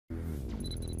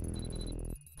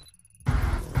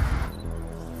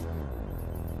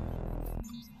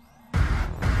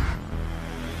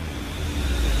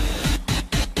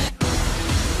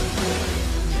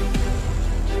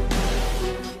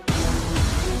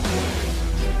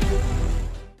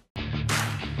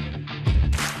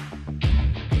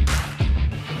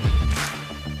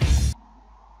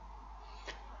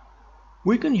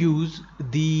We can use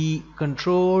the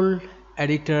control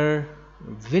editor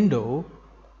window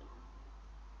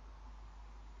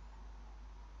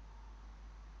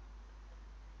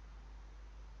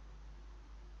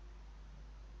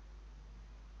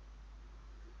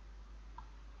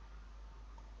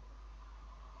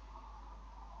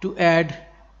to add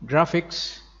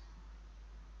graphics,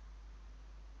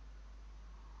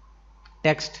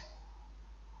 text,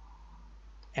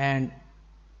 and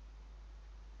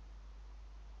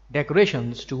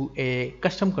decorations to a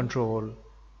custom control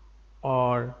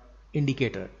or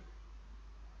indicator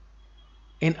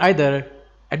in either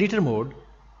editor mode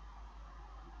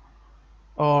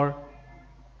or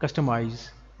customize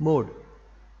mode.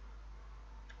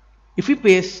 If we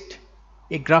paste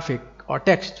a graphic or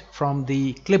text from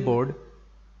the clipboard,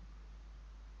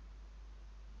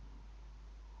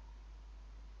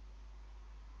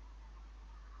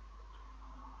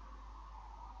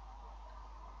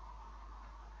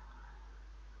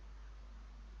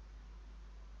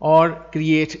 or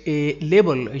create a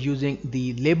label using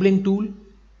the labeling tool,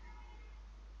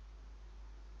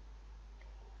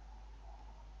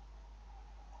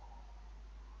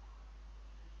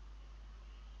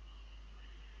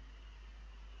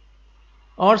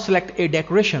 or select a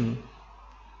decoration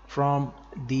from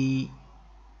the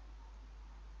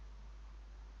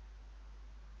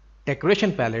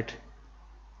decoration palette,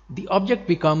 the object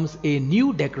becomes a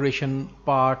new decoration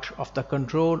part of the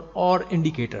control or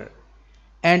indicator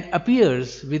and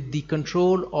appears with the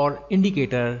control or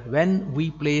indicator when we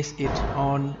place it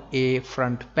on a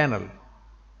front panel.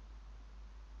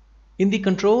 In the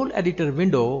control editor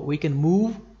window, we can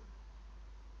move,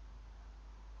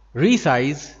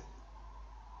 resize,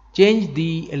 change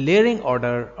the layering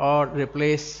order, or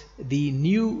replace the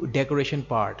new decoration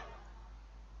part.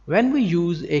 When we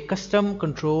use a custom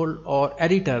control or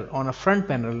editor on a front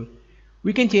panel,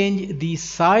 we can change the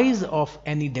size of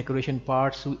any decoration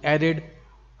parts we added.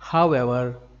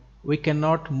 However, we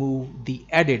cannot move the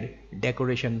added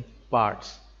decoration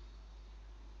parts.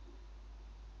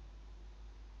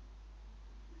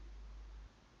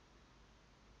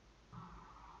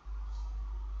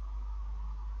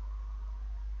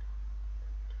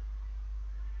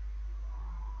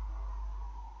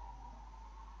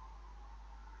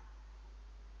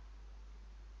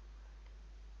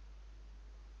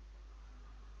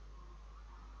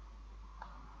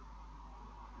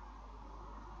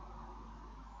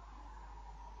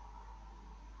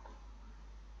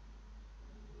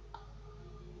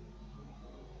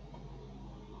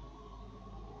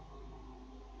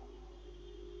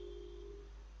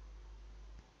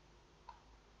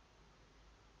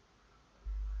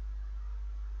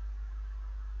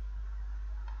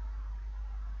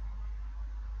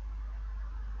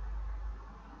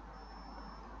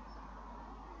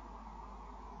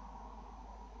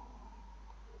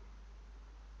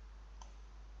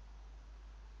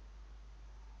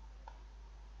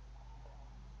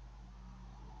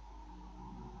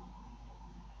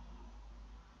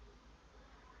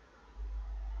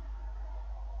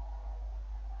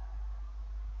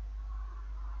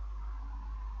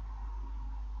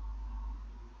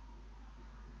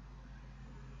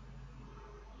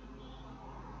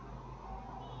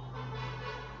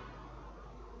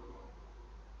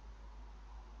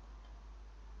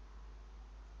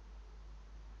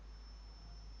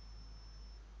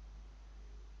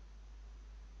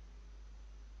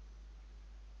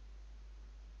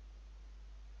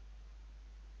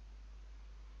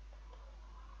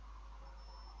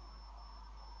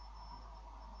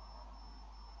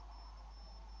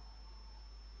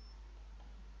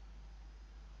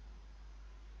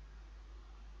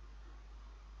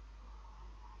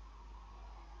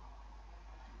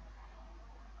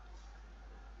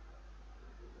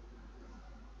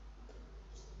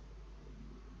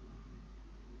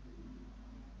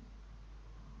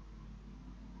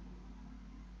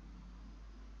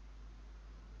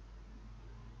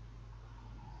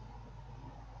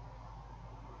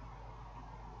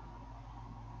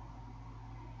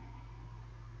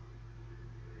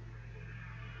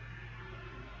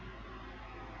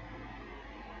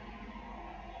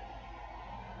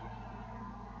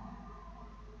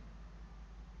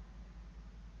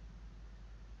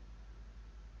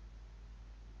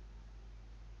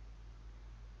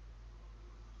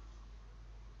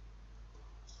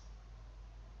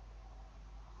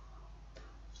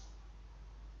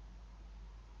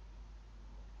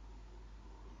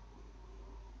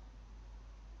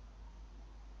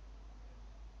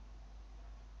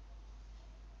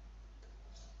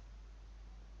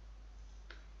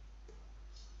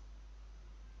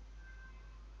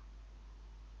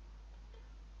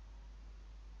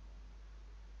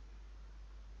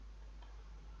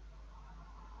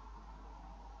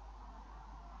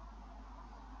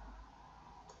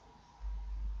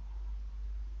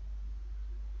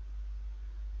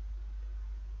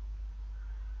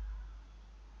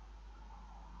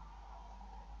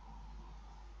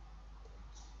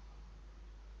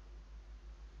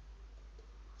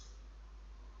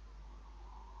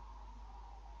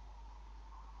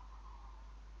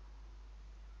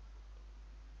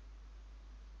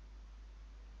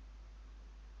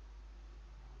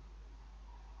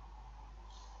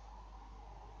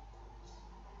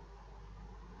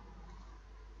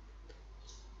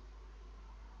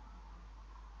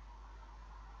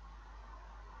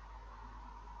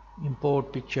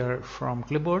 import picture from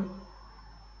clipboard.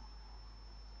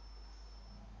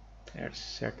 Let's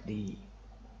set the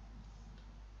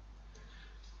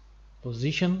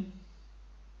position.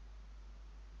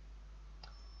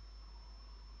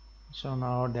 So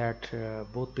now that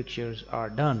both pictures are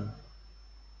done,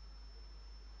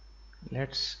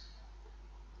 let's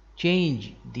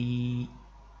change the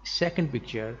second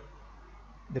picture,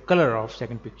 the color of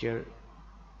second picture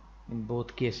in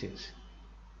both cases.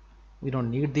 We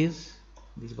don't need these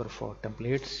were for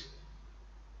templates.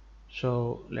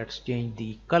 So let's change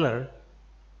the color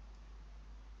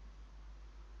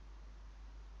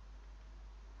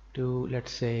to,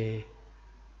 let's say,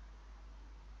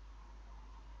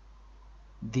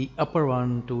 the upper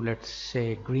one to, let's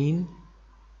say, green,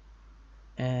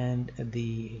 and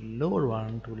the lower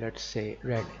one to, let's say,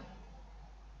 red.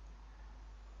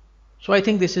 So I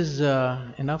think this is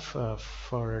enough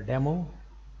for a demo.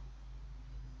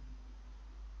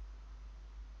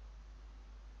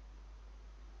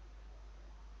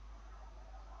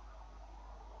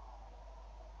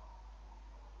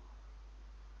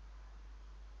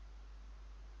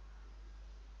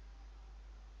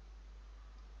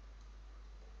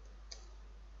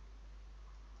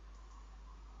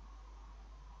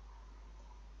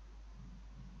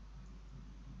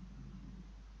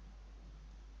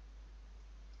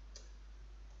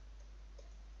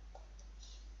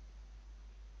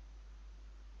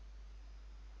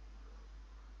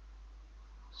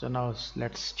 So now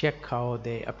let's check how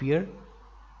they appear.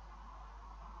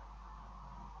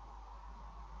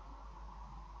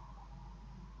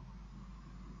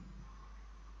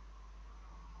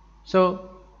 So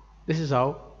this is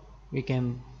how we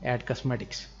can add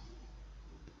cosmetics.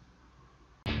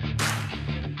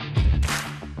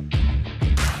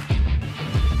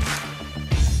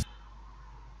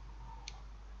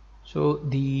 So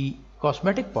the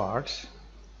cosmetic parts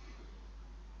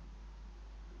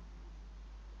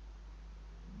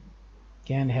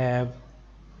can have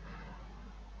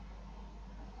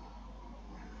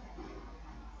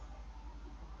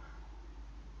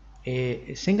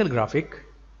a single graphic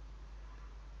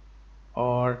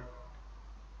or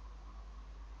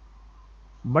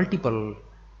multiple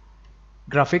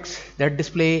graphics that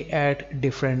display at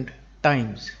different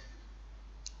times,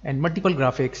 and multiple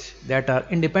graphics that are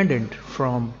independent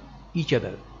from each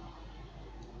other.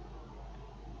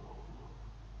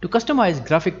 To customize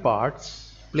graphic parts,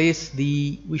 we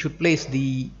should place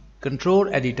the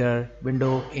control editor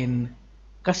window in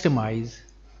customize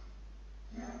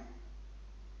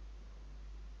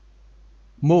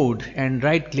mode and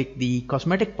right click the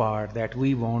cosmetic part that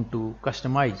we want to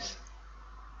customize.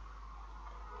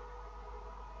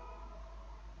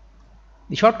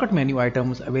 The shortcut menu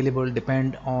items available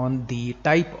depend on the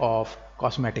type of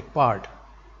cosmetic part.